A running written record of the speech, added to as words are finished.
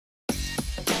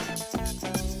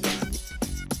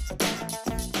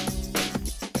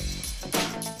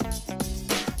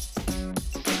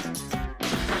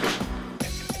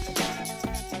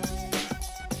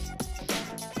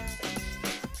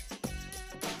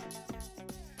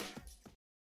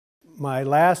my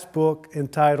last book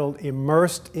entitled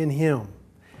Immersed in Him.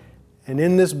 And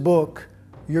in this book,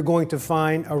 you're going to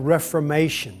find a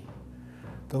reformation.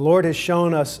 The Lord has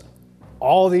shown us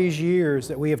all these years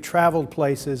that we have traveled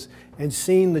places and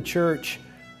seen the church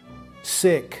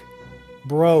sick,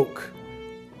 broke,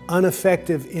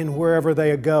 ineffective in wherever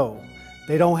they go.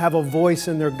 They don't have a voice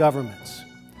in their governments.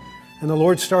 And the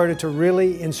Lord started to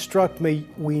really instruct me,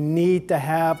 we need to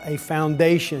have a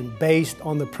foundation based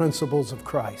on the principles of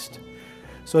Christ.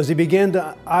 So as I began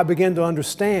to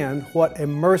understand what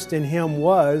immersed in Him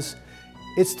was,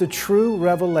 it's the true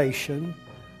revelation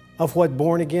of what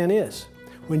born again is.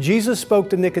 When Jesus spoke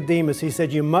to Nicodemus, He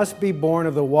said, you must be born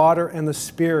of the water and the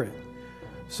Spirit.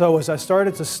 So as I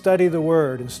started to study the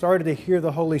Word and started to hear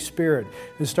the Holy Spirit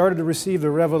and started to receive the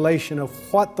revelation of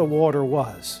what the water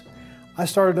was, I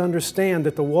started to understand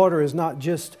that the water is not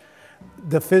just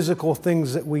the physical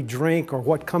things that we drink or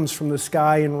what comes from the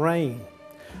sky in rain,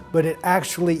 but it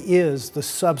actually is the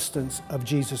substance of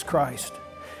Jesus Christ.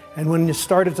 And when you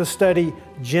started to study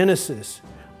Genesis,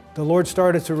 the Lord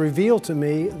started to reveal to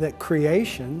me that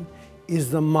creation is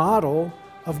the model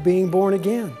of being born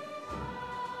again.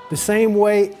 The same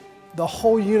way the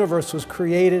whole universe was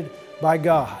created by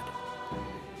God,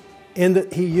 in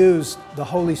that He used the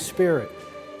Holy Spirit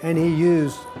and He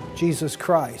used Jesus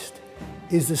Christ,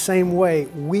 is the same way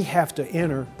we have to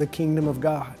enter the kingdom of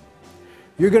God.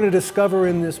 You're going to discover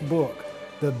in this book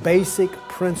the basic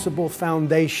principle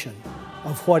foundation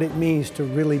of what it means to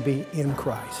really be in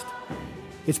Christ.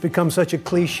 It's become such a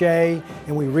cliche,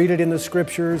 and we read it in the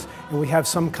scriptures, and we have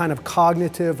some kind of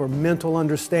cognitive or mental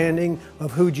understanding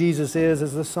of who Jesus is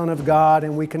as the Son of God,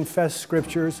 and we confess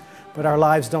scriptures, but our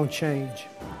lives don't change.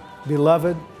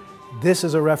 Beloved, this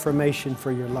is a reformation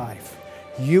for your life.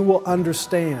 You will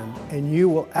understand, and you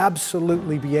will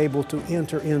absolutely be able to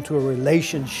enter into a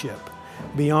relationship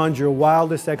beyond your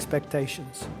wildest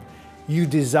expectations. You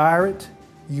desire it,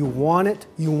 you want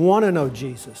to know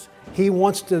Jesus. He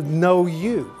wants to know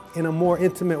you in a more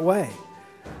intimate way.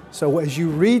 So as you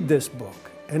read this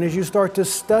book, and as you start to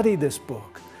study this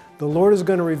book, the Lord is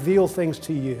going to reveal things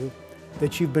to you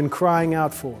that you've been crying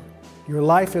out for. Your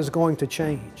life is going to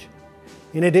change.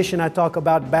 In addition, I talk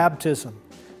about baptism,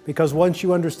 because once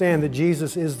you understand that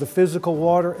Jesus is the physical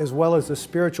water as well as the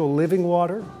spiritual living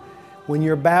water, when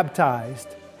you're baptized,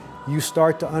 you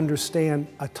start to understand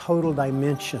a total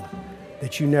dimension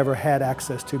that you never had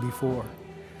access to before.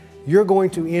 You're going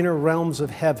to enter realms of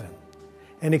heaven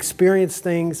and experience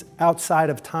things outside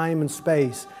of time and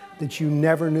space that you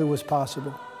never knew was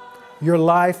possible. Your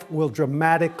life will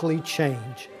dramatically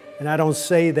change. And I don't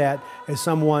say that as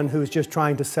someone who's just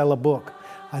trying to sell a book.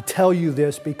 I tell you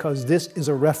this because this is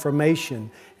a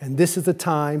reformation, and this is the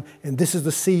time, and this is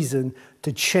the season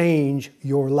to change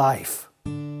your life.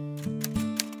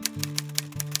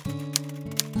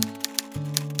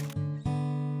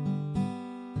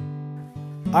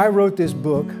 I wrote this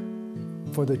book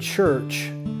for the church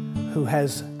who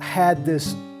has had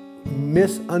this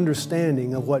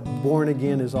misunderstanding of what born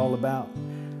again is all about.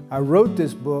 I wrote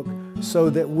this book so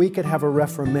that we could have a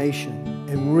reformation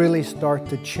and really start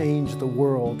to change the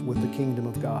world with the kingdom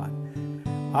of God.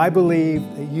 I believe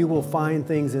that you will find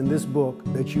things in this book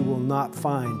that you will not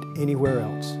find anywhere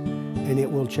else, and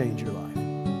it will change your life.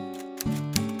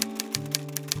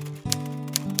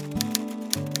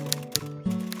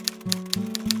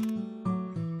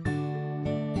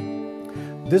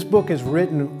 This book is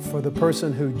written for the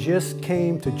person who just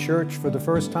came to church for the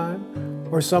first time,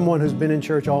 or someone who's been in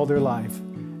church all their life,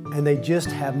 and they just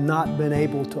have not been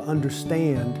able to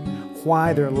understand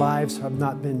why their lives have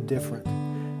not been different.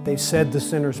 They've said the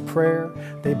sinner's prayer,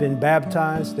 they've been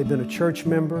baptized, they've been a church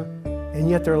member, and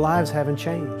yet their lives haven't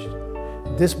changed.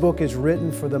 This book is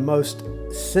written for the most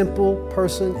simple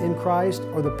person in Christ,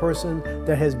 or the person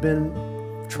that has been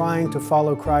trying to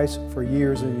follow Christ for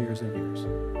years and years and years.